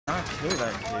kill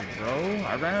that kid, bro.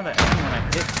 I ran out of ammo when I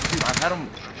hit. Dude, I had him.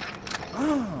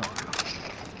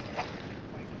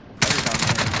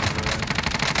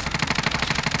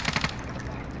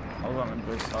 I was on a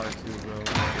good start too, bro.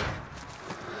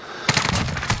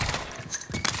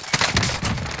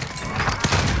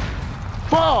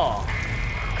 Fuck!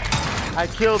 I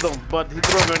killed him, but he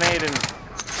threw a grenade and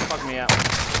fucked me out.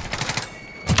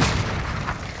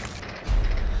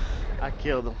 I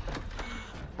killed him.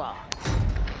 Fuck.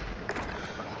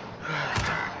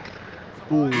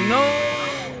 Ooh. No!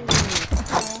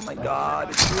 Oh my god,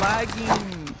 it's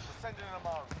lagging!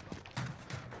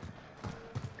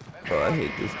 Bro, I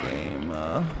hate this game.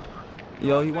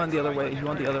 Yo, he went the other way. He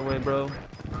went the other way, bro.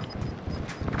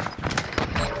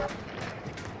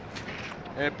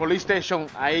 Police station,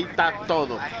 ahí está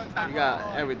todo. You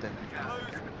got everything.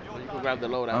 You can grab the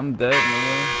loadout. I'm dead,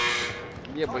 man.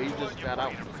 Yeah, but he just got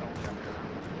out.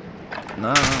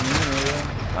 Nah,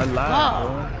 I lied,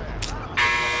 bro.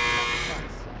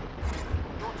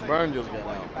 Burn just got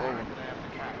out. Over.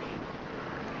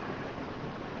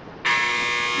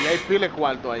 Y hay pile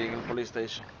cuarto ahí en el police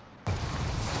station.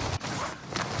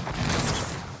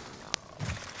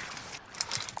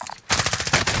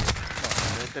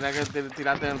 Tenía que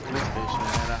tirarte en el police station,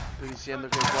 era. Estoy diciendo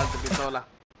que el cuarto pistola.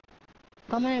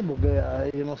 También, porque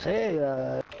yo no sé.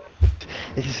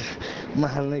 Es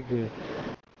más que.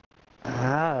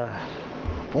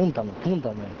 Púntame.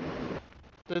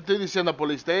 Te estoy diciendo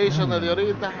police station desde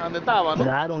ahorita, ¿dónde estaba, no?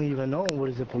 I don't even know what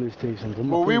is the police station.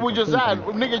 Well, we were just at.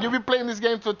 Nigga, you've been playing this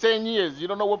game for 10 years. You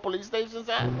don't know what police station's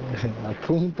at?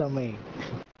 Apúntame.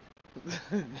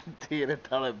 Tigre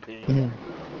está de pinga.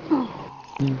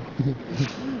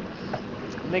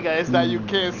 Nigga, it's that you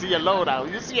can't see a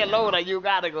loadout. You see a loadout, you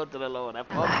gotta go to the loadout.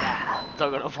 Fuck that.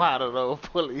 Talking about no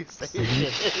police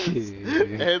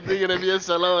station. El tigre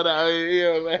piensa loadout y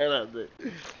yo, espérate.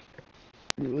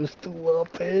 You estuvo up,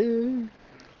 eh.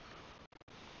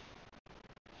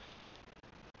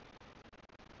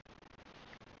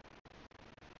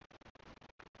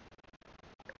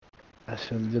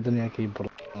 Yo tenía que ir por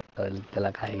de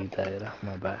la cajita, era.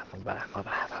 My bad.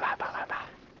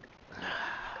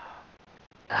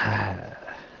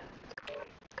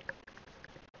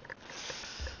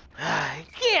 Ay,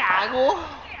 ¿qué hago?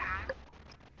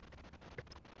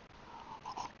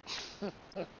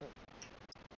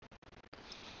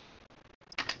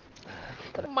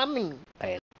 Mami,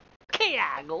 ¿qué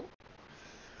hago?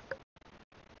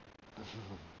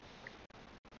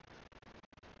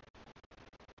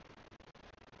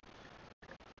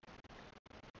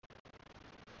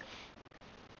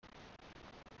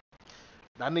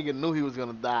 That nigga knew he was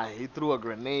gonna die. He threw a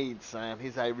grenade, son.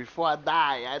 He's like, before I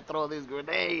die, I throw this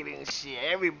grenade and shit.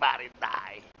 Everybody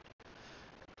die.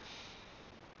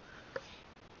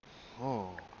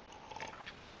 Oh.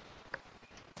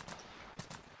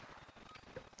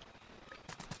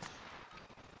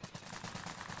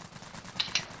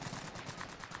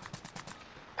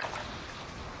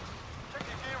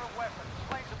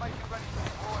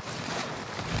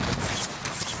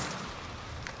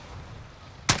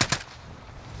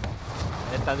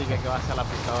 Esta dice que va a ser la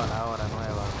pistola ahora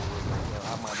nueva. Que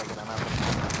vamos a ver granada.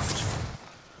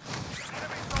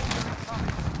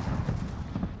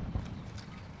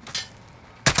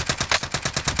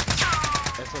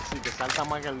 Eso sí, que salta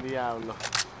más que el diablo.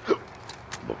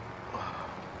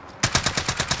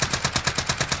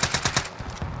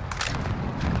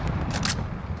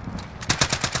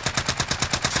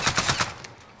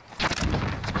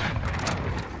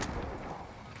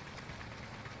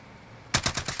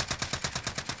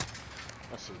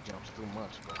 Jumps too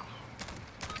much, bro.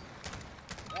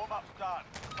 Warm-up's done.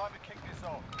 Time to kick this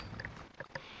off.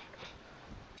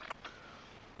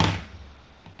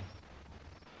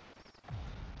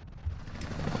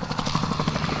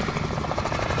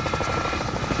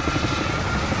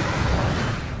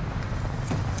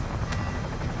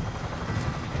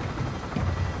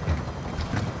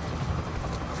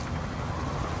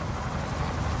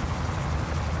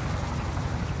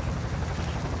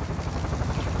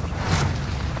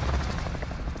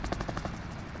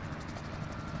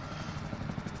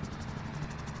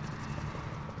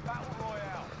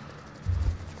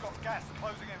 Gas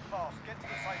closing in fast. Get to the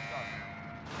safe zone.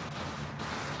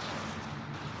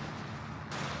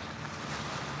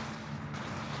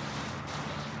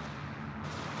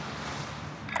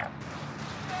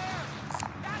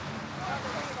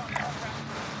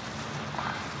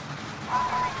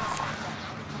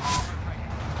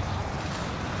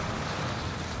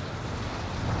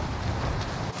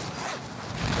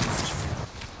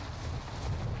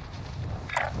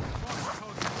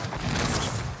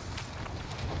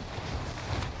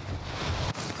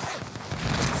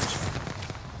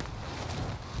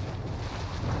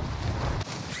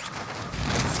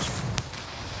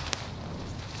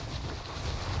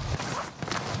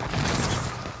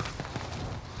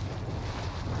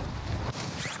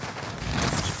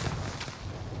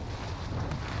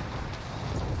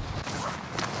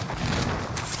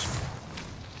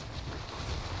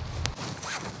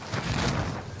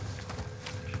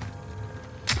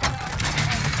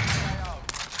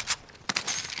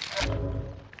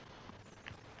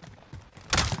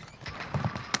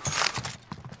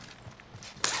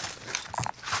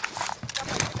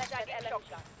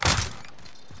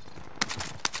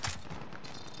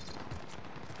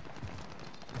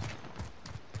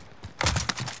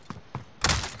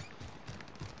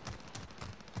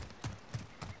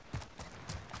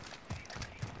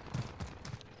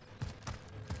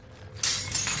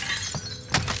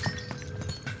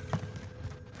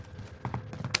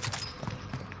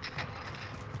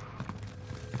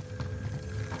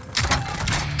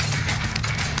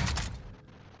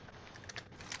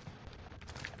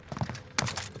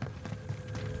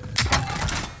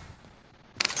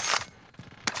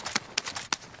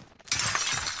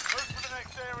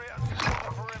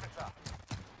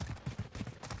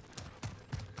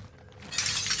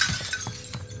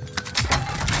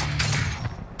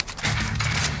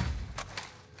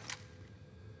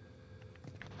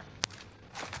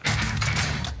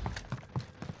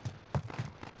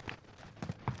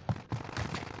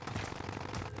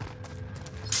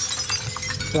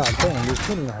 God damn, you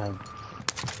shouldn't have.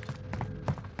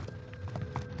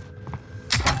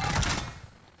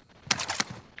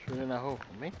 Shooting a hole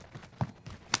for me.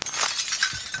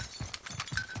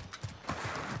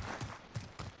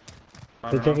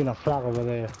 They're taking a flag over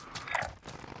there.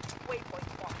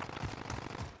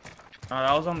 Oh,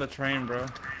 that was on the train, bro.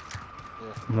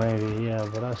 Yeah. Maybe, yeah,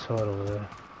 but I saw it over there.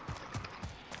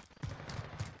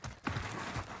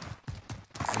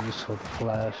 I just saw the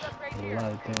flash, the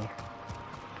light thing.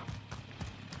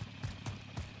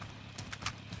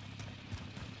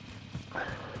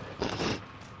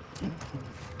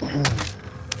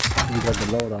 We got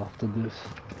the load after this.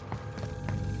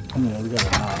 I mean, we got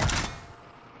it now.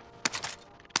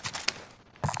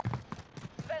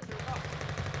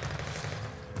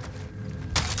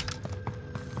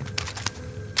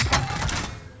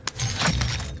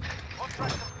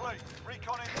 Contract complete.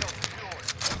 Recon intel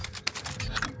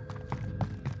secured.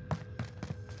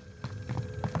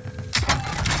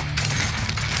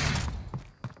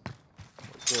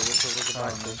 What's the buy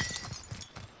station?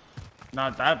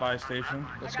 Not that buy station.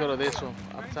 Let's go to this one.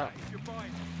 Up top.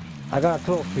 I got a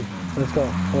trophy. Let's go.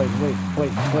 Wait.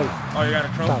 Oh, you got a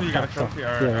trophy? Stop, You got a stop, trophy?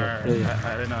 stop. Alright, Yeah, alright. yeah.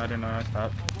 I didn't know. I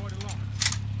stopped.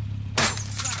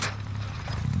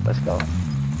 Let's go.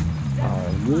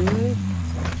 Oh, good.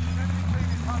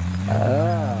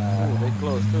 Ah. Oh, they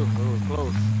close too. They were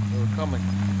close. They were coming.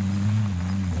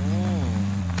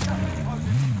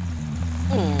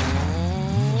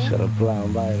 Should have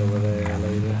blown by it over there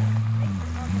later.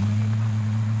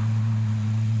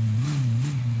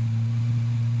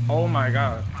 Oh my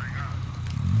god.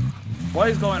 What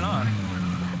is going on?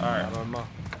 Alright. I don't know.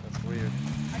 That's weird.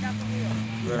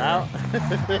 There. Out.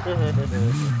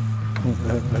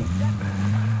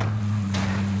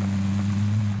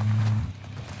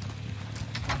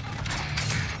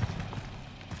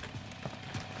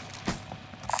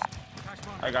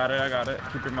 I got it.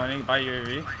 Keep your money. Buy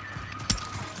UAV. Loadout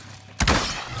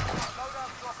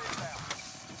drop inbound.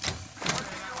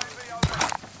 UAV over.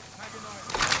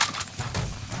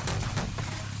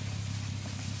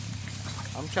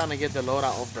 I'm trying to get the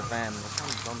loadout off the van. What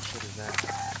kind of dumb shit is that?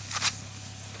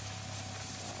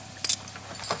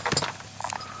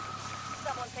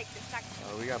 Someone take the taxi.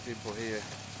 Oh, we got people here.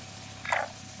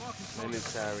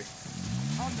 Military.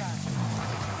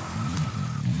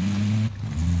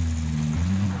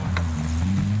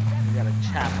 We got a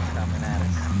chopper coming at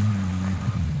us.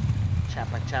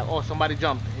 Chopper. Oh, somebody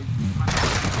jumped.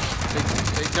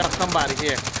 They jumped somebody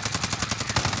here.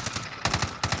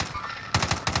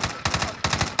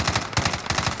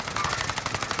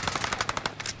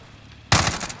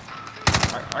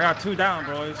 I got 2 down,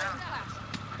 boys.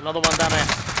 Another one down there.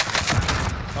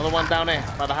 Another one down there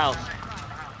by the house.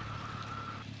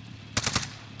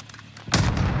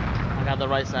 I got the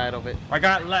right side of it. I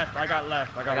got left. I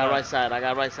got right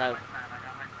side.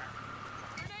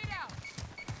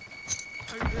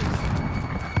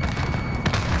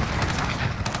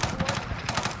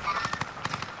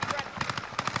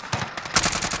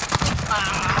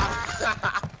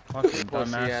 Fucking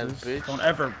Pussy ass dumbasses. bitch. Don't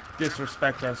ever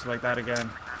disrespect us like that again.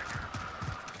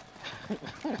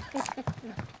 Field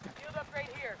upgrade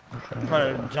here.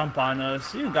 Try to jump on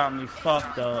us. You got me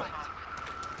fucked up.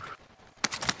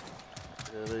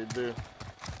 Yeah, they do.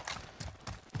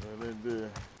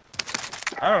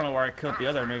 I don't know where I killed the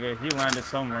other nigga. He landed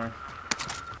somewhere.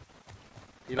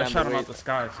 He I landed shot him way- out the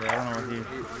sky, so I don't know where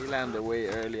He landed way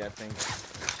early, I think.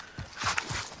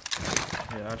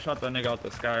 Yeah, I shot that nigga out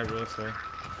the sky, bro, so. Yeah,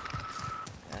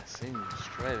 I seen you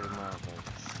shredded,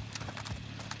 motherfuckers.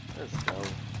 Let's go.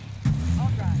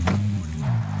 I'll drive.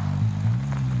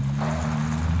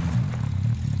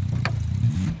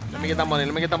 Let me get that money.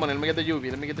 Let me get the UV.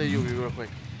 Let me get the UV real quick.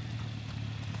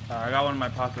 I got one in my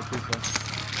pocket, too, so.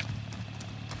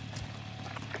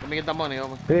 Let me get that money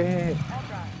over. Hey. I'll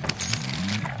drive.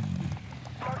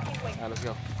 14 wing. Alright, let's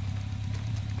go.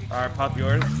 Alright, pop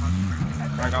yours.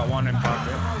 I got one in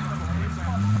pocket.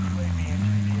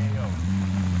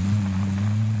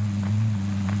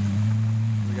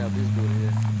 We got this dude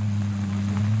here.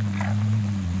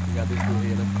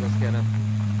 Let's get him.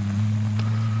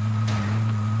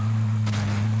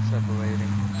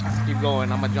 Separating. Let's keep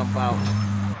going. I'ma jump out.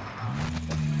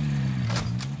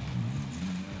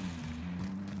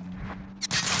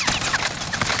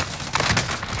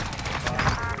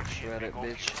 Shred it,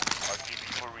 bitch.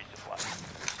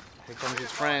 Here comes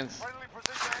his friends. Friendly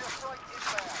precision airstrike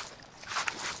inbound.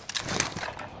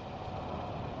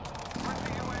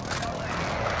 Friendly UAV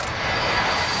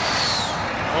overhead.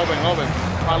 Open.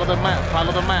 Follow the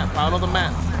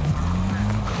map.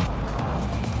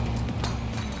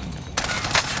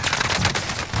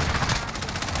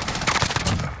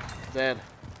 dead.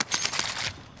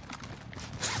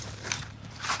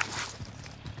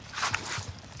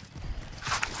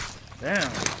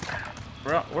 Damn.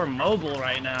 We're mobile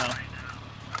right now.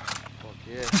 Fuck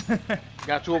yeah.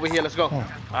 Got you over here. Let's go.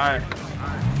 Alright.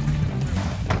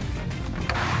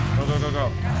 Go, go, go,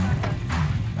 go.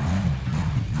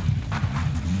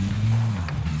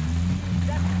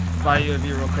 Fly UAV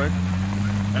real quick.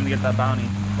 Let me get that bounty.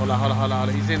 Hold on, hold on, hold on, hold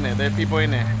on. He's in there. There are people in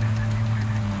there.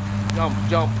 Jump,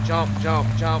 jump, jump, jump,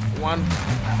 jump. One.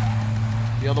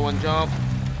 The other one jump.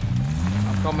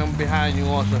 I'm coming behind you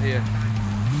also here.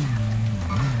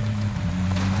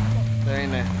 They're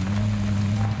in there.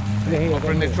 I'm gonna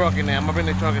bring the truck in there. I'm gonna bring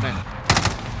the truck in there.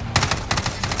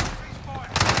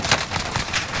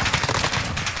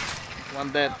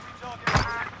 One dead.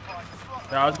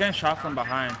 Yeah, I was getting shot from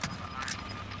behind.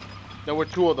 There were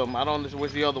two of them. I don't know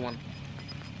where's the other one.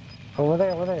 Over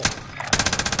there, over there.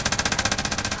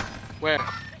 Where?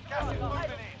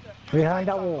 Behind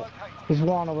that wall. There's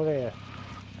one over there.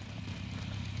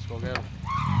 Let's go get him.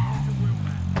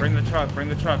 Bring the truck, bring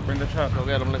the truck, bring the truck. Go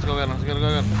get him. Let's go get him. Let's go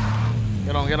get him.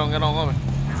 Get on, get on, get on, over.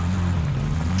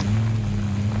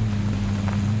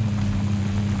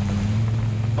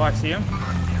 Oh, I see him.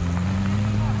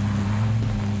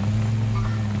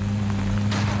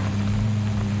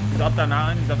 He's up that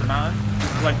mountain, he's up the mountain.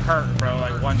 He's like hurt, bro,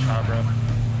 like one shot, bro.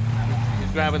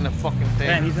 He's grabbing the fucking thing.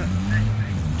 Man, he's in.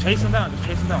 Chase him down, just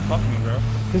chase him down, fuck me, bro.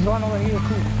 There's one over here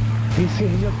too. He's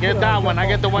just Get that one. I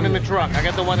get the one in the truck. I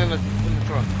get the one in the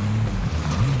truck.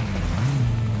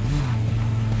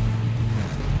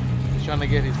 He's trying to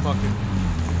get his fucking.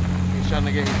 He's trying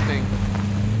to get his thing.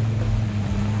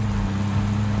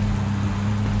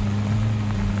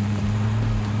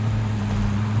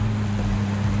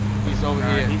 He's over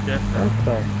here. He's different. What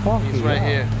the fuck? He's right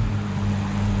here.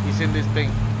 He's in this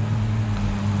thing.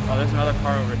 Oh, there's another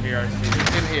car over here, I see.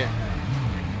 He's in here.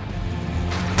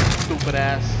 Stupid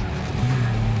ass.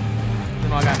 You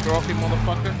know I got trophy,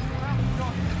 motherfucker.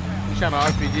 He's trying to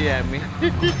RPG at me.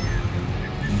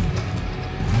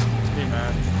 Hey,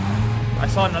 man. I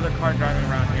saw another car driving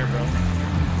around here, bro.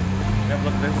 Yeah,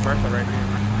 look, there's a Bertha right here.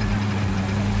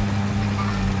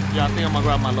 Yeah, I think I'm gonna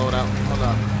grab my loadout. Hold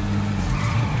on.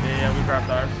 Yeah, we grabbed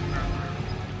ours.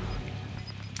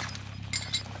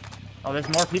 Oh, there's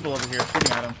more people over here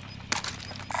shooting at him.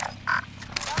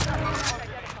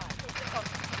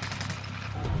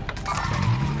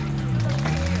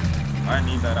 I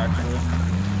need that actually.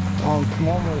 Come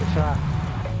on with the truck.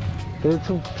 There's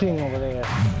two king over there.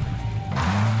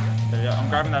 Yeah, I'm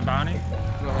grabbing that bounty.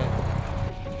 Go ahead.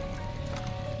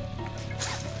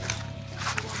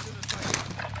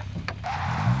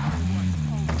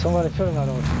 Somebody shooting at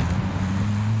us.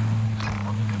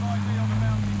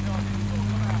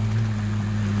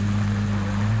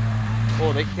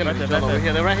 Oh, they killing each other over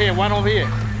here. They're right here. One over here.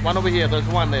 One over here. There's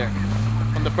one there.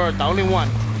 On the bird. Only one.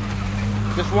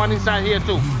 There's one inside here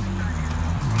too.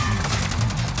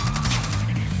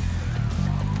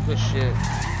 Good shit.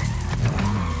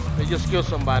 They just killed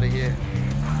somebody here.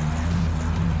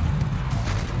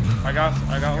 I got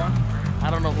one. I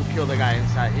don't know who killed the guy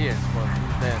inside here, but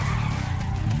he's dead.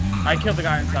 I killed the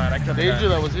guy inside. I killed the Did guy. you?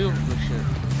 That was you? Good shit.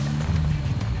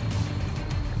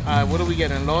 Alright, what are we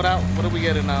getting? Loadout? What are we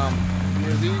getting?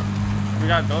 UAV? We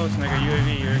got those, nigga.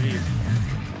 UAV.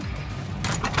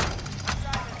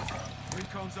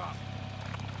 Recon's up.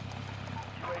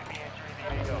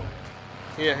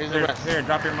 Here, here's the Here, rest. here,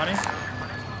 drop your money.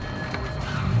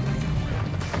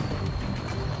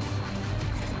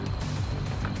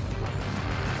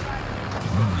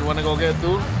 You wanna go get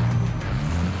dude?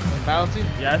 Bounty?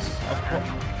 Yes, of course.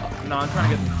 No, I'm trying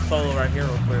to get solo right here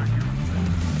real quick.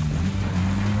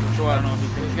 Sure. I don't know if he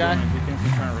thinks This guy? he thinks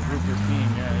he's trying to regroup his team.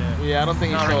 Yeah. Yeah, I don't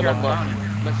think No, he's right here solo, on the but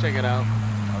bounty. let's check it out.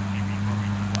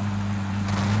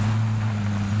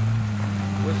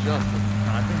 Where's Justin? No,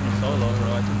 I think he's solo, bro.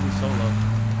 I think he's solo.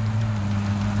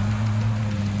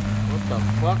 What the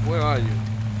fuck? Where are you?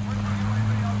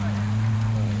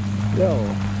 Yo.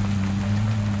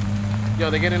 Yo,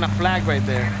 they're getting a flag right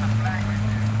there.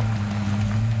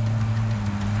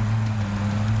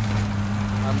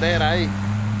 Bandera ahí.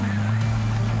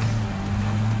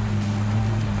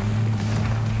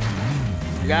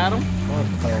 You got him? What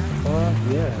the fuck?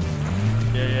 Yeah.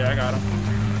 Yeah, I got him.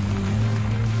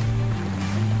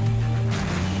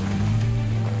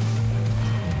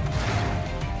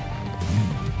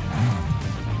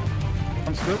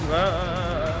 I'm scoop.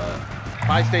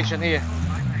 Fire station here.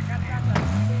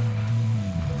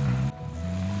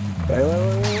 Wait.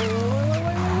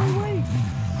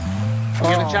 You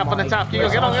get a chop on the top.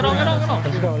 Kiko, get on.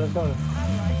 Let's go.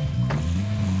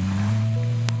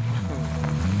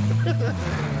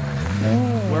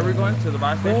 Where are we going? To the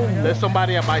buy station? There's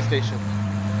somebody at buy station.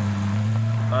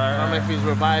 I don't know if he's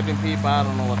reviving people. I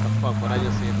don't know what the fuck, but I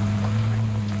just see him.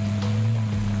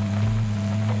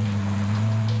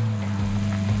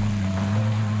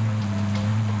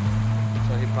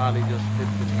 So he probably just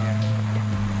dipped in here.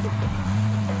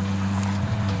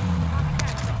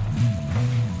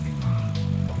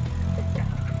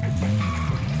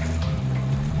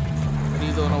 What are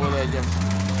you doing over there, Jim?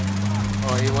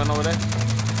 Oh, he went over there?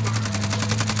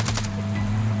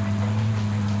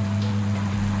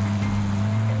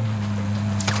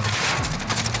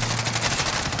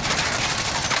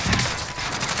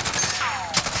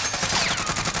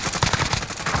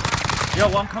 Yo,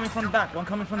 one coming from the back, one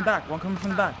coming from the back, one coming from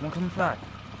the back, one coming from the back.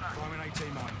 Priming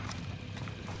 18 mine.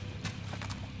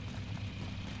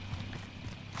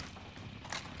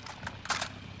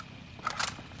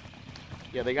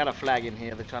 Yeah, they got a flag in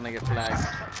here. They're trying to get flags.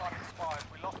 Target expired.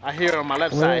 We lost I hear him on my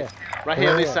left Over side. there. Right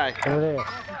here, this side. Over there.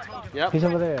 Yep. He's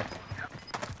over there.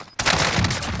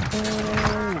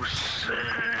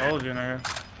 Told you, nigga.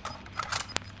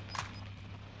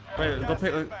 Wait, go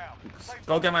pay.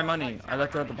 Go get my money. I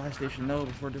left it at the buy station. No,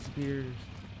 before it disappears.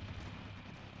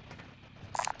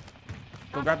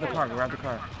 Go grab the car. Go grab the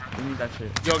car. We need that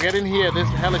shit. Yo, get in here. This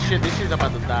hella shit. This shit's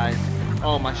about to die.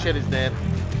 Oh, my shit is dead.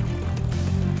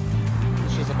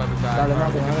 This shit's about to Dale, die.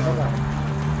 Marco, dale, dale.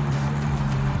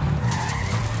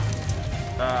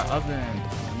 Oven. I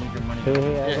need your money.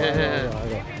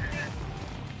 Yeah.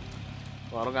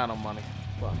 Well, I don't got no money.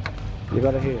 Fuck. You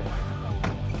gotta hear.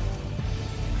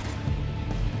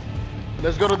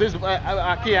 Let's go to this.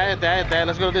 Aquí, ahí,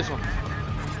 let's go to this one.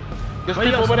 There's Wait,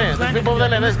 people yo, over there. There's someone's people over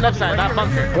there. landing. Left side, that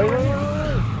bunker. Wait.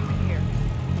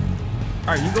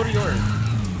 Alright, you go to yours.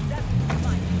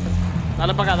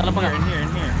 Dale para acá, dale para In acá. here, in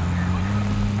here.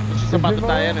 This shit's about to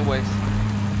die anyways.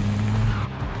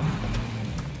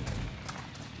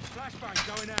 flashbang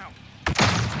going out.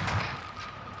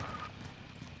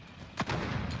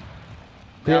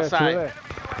 They're Yeah, outside. there.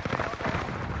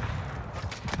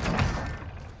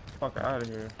 Fuck out of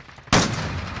here.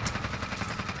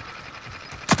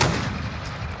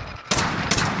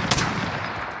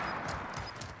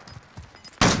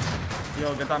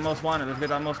 Yo, get that most wanted. Let's get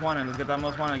that most wanted. Let's get that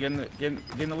most wanted. Get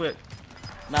in the whip.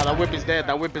 Nah, that whip is dead.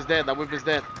 That whip is dead. That whip is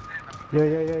dead.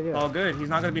 Yeah. Oh, good. He's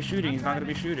not gonna be shooting. He's not gonna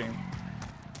be shooting.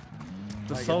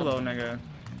 The solo, nigga.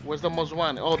 Where's the most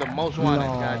wanted? Oh, the most wanted.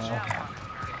 No. Gotcha.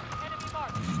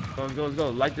 Let's go.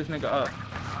 Light this nigga up.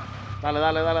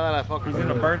 Dale. Fuck. He's in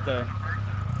the birthday.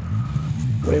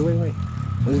 Wait.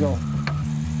 Let's go.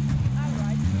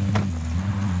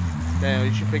 Damn,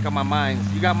 you should pick up my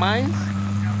mines. You got mines?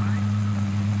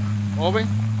 Oven?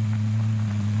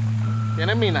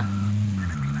 ¿Tiene mina?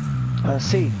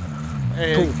 Sí.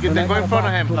 Hey, then go in front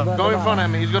of him. Go in front of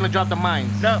him. He's gonna drop the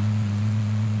mines. No.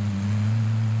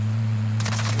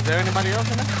 Is there anybody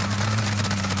else in there?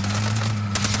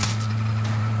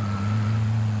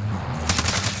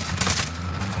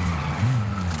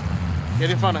 Get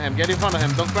in front of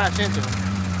him. Don't crash into him.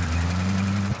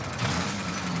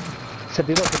 Se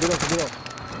tiró.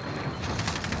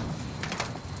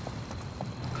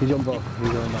 He jumped off.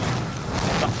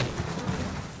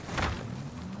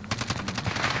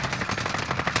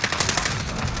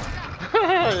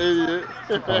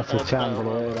 That's a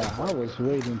chamber era. I was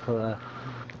waiting for that.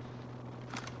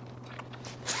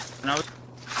 No.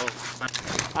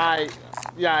 Alright,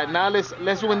 yeah. Now let's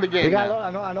win the We game.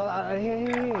 got Now. another.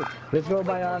 Hey. Let's go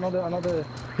buy another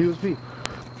USB.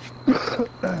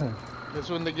 Let's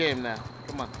win the game now.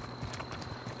 Come on.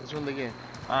 Let's win the game.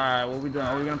 Alright, what we doing?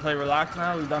 Are we gonna play relax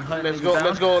now? We done playing. Let's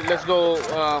go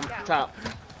top.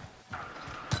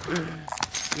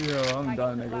 Yo, I'm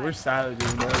done, nigga. We're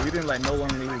savages, bro. We didn't let no one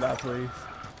leave that place.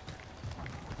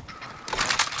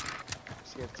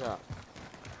 Let's get top.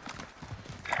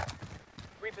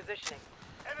 Repositioning.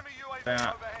 Enemy UAV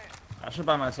Damn. overhead. I should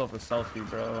buy myself a selfie,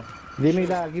 bro. Give me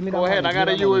that. Go ahead, I got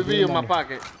a UAV in my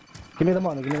pocket. Give me the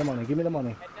money.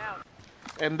 Head down.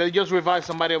 And they just revived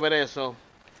somebody over there, so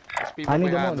there's people I need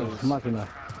the behind money, us. máquina.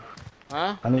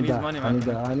 Huh? I need needs that. money, I need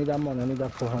man. that. I need that money. I need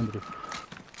that 400.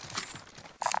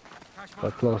 Cash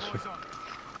But closer. boys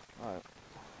on.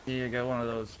 Yeah, get one of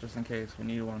those just in case we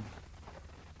need one.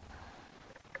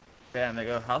 Damn,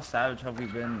 nigga, how savage have we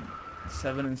been?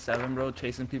 7-7, bro,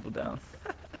 chasing people down.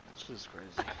 This is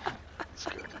crazy. It's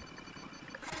good.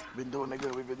 We've been doing it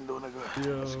good.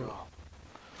 Yo. Let's go.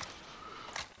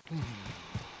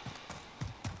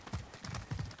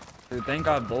 Dude, thank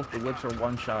God both the whips are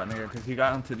one shot, nigga, because he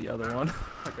got into the other one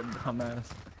like a dumbass.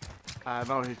 I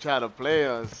know he tried to play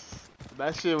us. If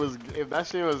that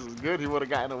shit was good, he would have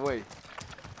gotten away.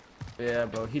 Yeah,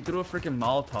 bro. He threw a freaking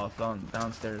Molotov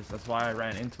downstairs. That's why I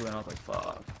ran into it and I was like,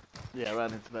 fuck. Yeah, I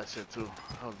ran into that shit too.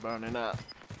 I was burning up.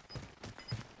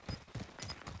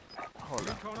 Hold on.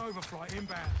 Recon overflight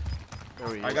inbound. There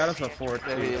he is. I got us a 4-2,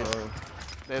 There he is. bro.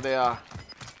 There they are.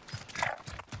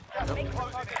 Gas is closing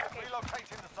in.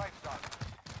 Relocating the safe zone.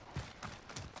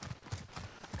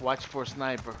 Watch for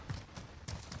sniper.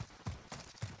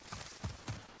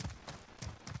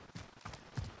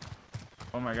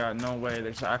 Oh my god, no way.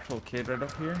 There's an actual kid right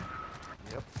up here.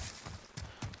 Yep.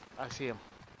 I see him.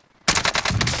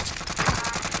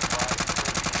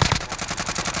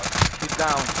 He's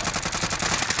down.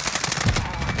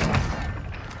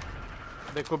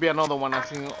 There could be another one. I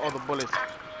seen all the bullets.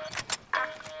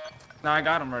 Nah, I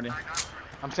got him already.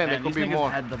 I'm saying Man, there could these be niggas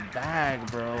more. had the bag,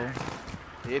 bro.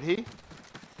 Did he?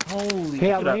 Holy Hey,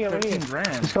 shit, over here, 13 over here.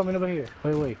 grand. He's coming over here.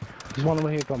 Wait. There's one over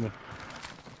here coming.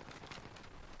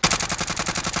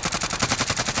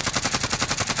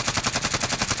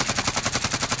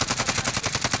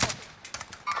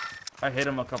 I hit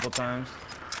him a couple times.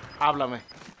 Háblame.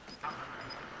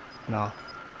 No.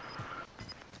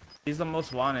 He's the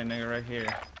most wanted nigga right here.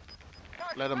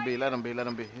 Let him be. Let him be. Let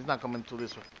him be. He's not coming to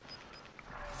this way.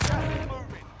 Gas is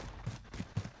moving.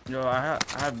 Yo, I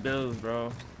have bills,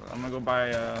 bro. I'm gonna go buy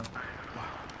I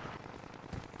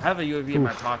have a UAV in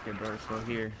my pocket, bro, so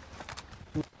here.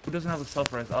 Who doesn't have a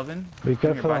self-res oven? Be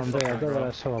Come here, careful buy on there. I something, don't bro. know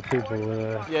I saw people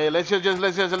Yeah, let's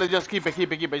just keep it.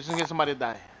 Just in case somebody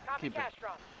die. Copy Keep it. cash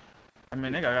drop. I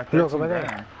mean, nigga, I got Look, 13 over there.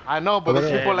 grand. I know, but Over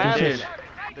there's there. people Yeah, landing. shit.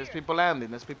 There's people landing.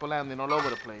 There's people landing all over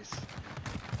the place.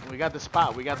 We got the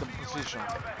spot. We got the position.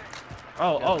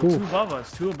 Oh, Oof. 2 above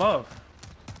us, 2 above.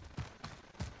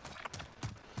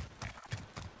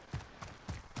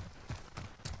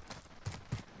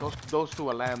 Those two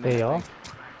are landing. They I are? think.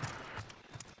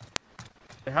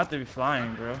 They have to be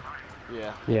flying, bro.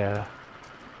 Yeah. Yeah.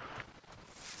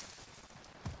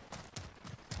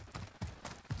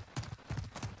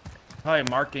 Probably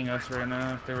marking us right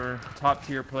now if they were top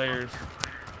tier players.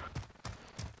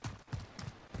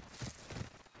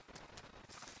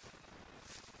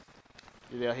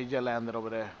 Yeah, he just landed over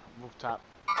there. Rooftop.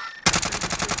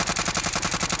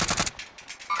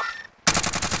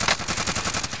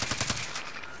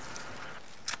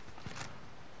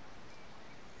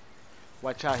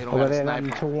 Watch out, he don't Over got a there,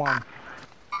 landing sniper. 2-1.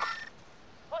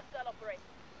 Hostile operator.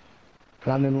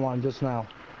 Landing 1 just now.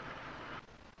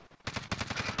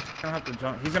 He's gonna have to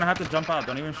jump. He's gonna have to jump out.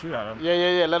 Don't even shoot at him.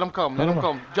 Yeah, let him come. Let No, him no.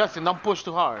 come. Justin, don't push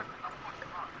too hard.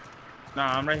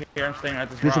 Nah, I'm right here. I'm staying at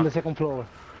this He's on the rock. second floor.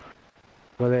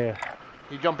 Over there.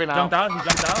 He jumping Jumped out. out. He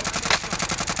jumped out.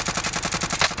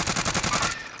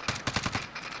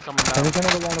 Coming And down. there's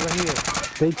another one over here.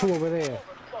 They 2 over there.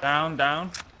 Down,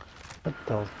 down. What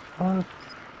the fuck?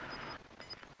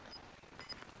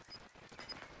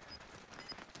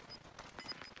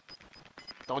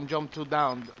 Don't jump too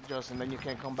down, Justin, then you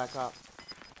can't come back up.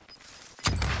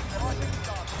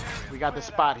 We got the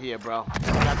spot here, bro.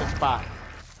 We got the spot.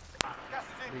 Gas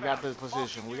is We inbound. got the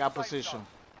position. We got position.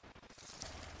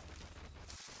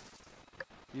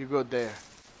 You good there.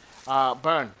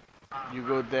 Burn. You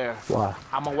good there. Wow.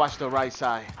 I'm gonna watch the right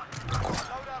side.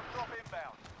 Loadout drop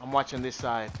inbound. I'm watching this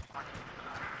side.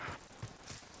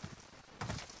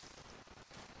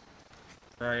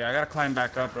 Sorry, I gotta climb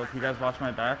back up, bro. Can you guys watch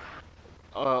my back?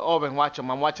 Owen, watch him.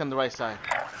 I'm watching the right side.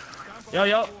 Yo.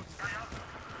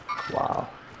 Wow.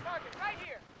 Target right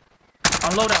here.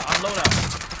 On loadout. On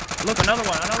loadout. Look, another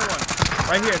one. Another one.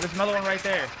 Right here. There's another one right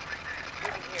there.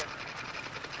 Moving here.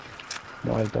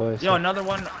 Muerto ese. Yo, another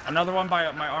one. Another one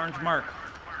by my orange mark.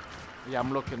 Yeah,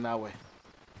 I'm looking that way.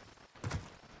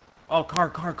 Oh, car.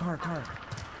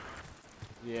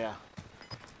 Yeah.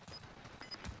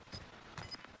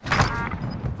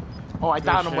 Oh, I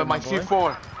downed him shit, with my my boy.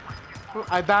 C4.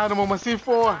 I downed him with my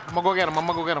C4. I'm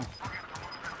gonna go get him.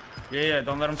 Yeah.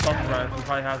 Don't let him self-revive. He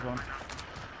probably has one.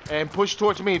 And push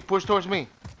towards me.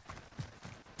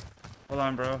 Hold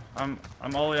on, bro. I'm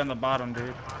all the way on the bottom,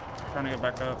 dude. Trying to get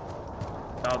back up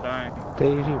without dying.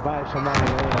 They revive somebody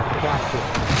over there. Watch it.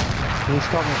 He's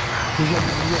coming. He's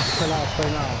gonna fill out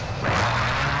right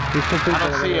now. He's 2 people I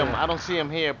don't over see there. him. I don't see him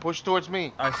here. Push towards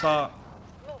me. I saw.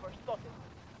 Mover spotted.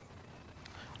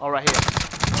 Oh, right here.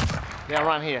 Yeah,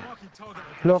 around here. Marking target.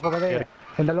 Look over there.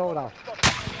 In the loadout.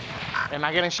 And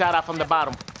I'm getting shot at from the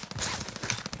bottom.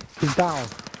 He's down.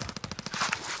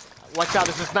 Watch out,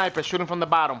 there's a sniper shooting from the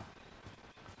bottom.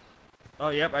 Oh,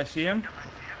 yep. I see him.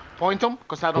 Point him,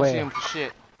 because I don't see Where? him for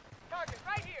shit. Target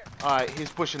right here. Alright,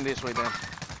 he's pushing this way then.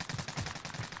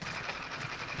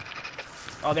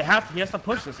 Oh, he has to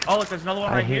push this. Oh, look, there's another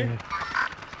one I right hear here.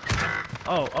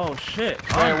 Oh, shit.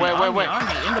 Wait. On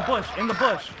me, in the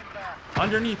bush.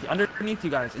 underneath you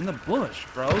guys, in the bush,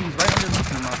 bro. He's right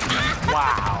underneath you, Machina.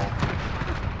 Wow.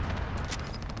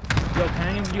 Yo, can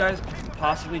any of you guys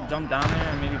possibly jump down there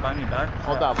and maybe buy me back?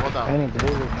 Hold up. Any dude.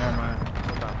 Never mind.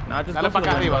 Nah, just Dale go for pa' the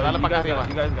acá win, arriba, bro. dale You pa' acá guys got- arriba.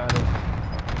 You guys got it.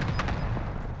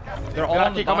 They're all Mira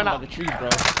on the aquí, bottom coming of up. the trees, bro.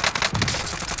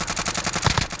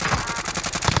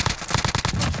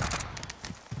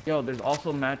 Yo, there's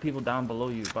also mad people down below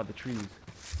you by the trees.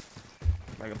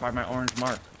 Like by my orange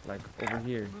mark, like over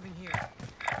here. Moving here.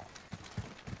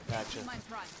 Gotcha. Mine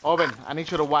front. Owen, I need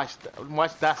you to watch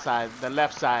that side, the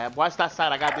left side. Watch that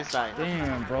side. I got this side.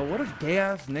 Damn, bro, what a gay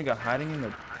ass nigga hiding in the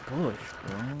bush,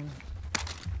 bro.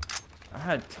 I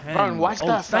had 10. Bro, watch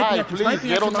that sniping side, at you, please. sniping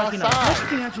Get at you, on that Machina. side.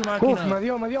 Sniping at you, Uf, Machina.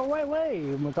 me dio, wey.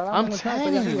 Me está dando I'm un sniper allá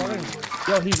telling arriba, you. ven.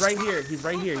 Yo, he's right here. He's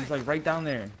right here. He's like right down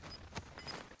there.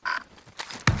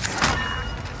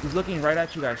 He's looking right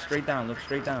at you guys. Straight down. Look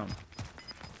straight down.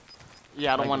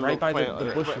 Yeah, I don't Like, want right to by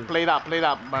the bushes. play it up,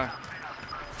 man.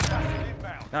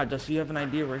 Nah, just so you have an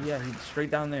idea where he at. He's straight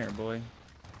down there, boy.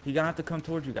 He's gonna have to come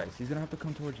towards you guys. He's gonna have to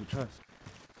come towards you. Trust.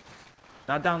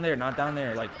 Not down there. Not down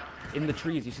there. Like in the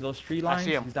trees. You see those tree lines?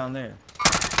 see him. He's down there.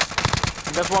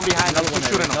 There's one behind him. Another one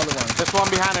there, Shooting him. another one. There's one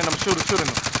behind him. I'm shooting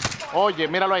him. Oye,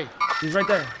 míralo ahí. He's right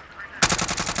there.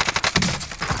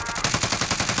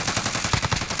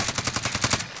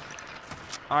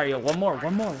 Alright, yo, one more.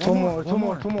 Two more.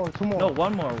 No,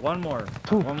 one more.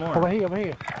 Two. One more. Over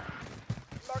here.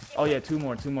 Oh yeah, two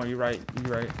more. You're right.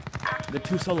 The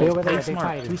two They solos. over there, Play they smart.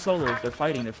 fighting. Two solos. They're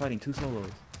fighting. Two solos.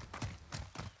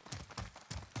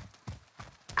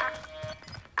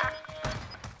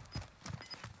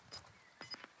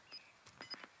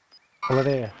 Over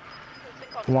there.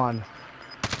 One.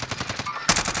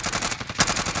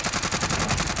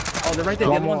 Oh, they're right there.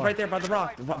 The One other one's more. right there by the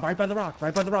rock. Right by the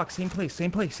rock. Same place.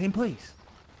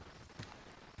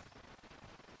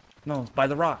 No, it's by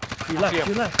the rock. To your left.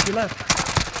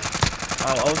 Oh,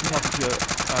 I wasn't talking to you.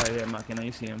 Alright, yeah, Machina,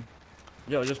 you see him.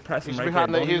 Yo, just press him He's right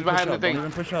behind there. the thing. Don't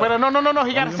even push up. But no.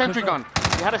 He got a even sentry push gun. up.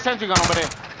 He had a sentry gun over there.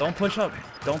 Don't push up.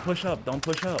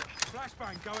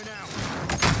 Flashbang going out.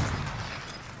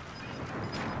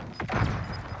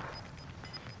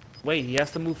 Wait, he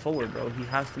has to move forward, bro. He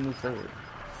has to move forward.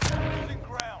 Losing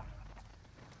ground.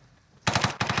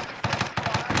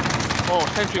 Oh,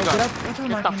 sentry Yo, gun. get up, Get the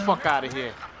Machina. fuck out of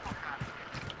here.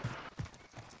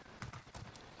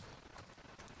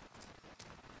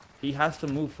 He has to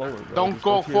move forward, bro. Don't Just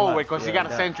go to your forward left. because he Yeah, got a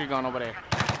that. sentry gun over there.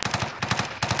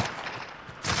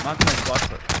 Machina's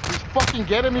blocked it. He's fucking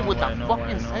getting me with No the way, no fucking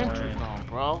way, no sentry way. gun,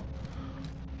 bro.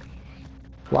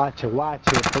 Watch it. Put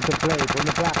the play. Put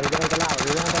the placa. You're the loud.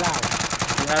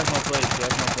 He has no place.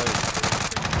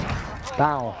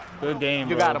 Down. Good game,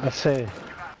 You bro. got him. That's it.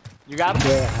 You got him?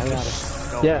 Yeah, I got it.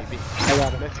 Go, Yeah, baby. I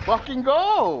got it. Let's fucking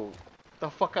go. The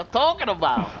fuck I'm talking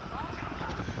about.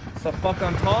 What's the fuck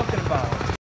I'm talking about?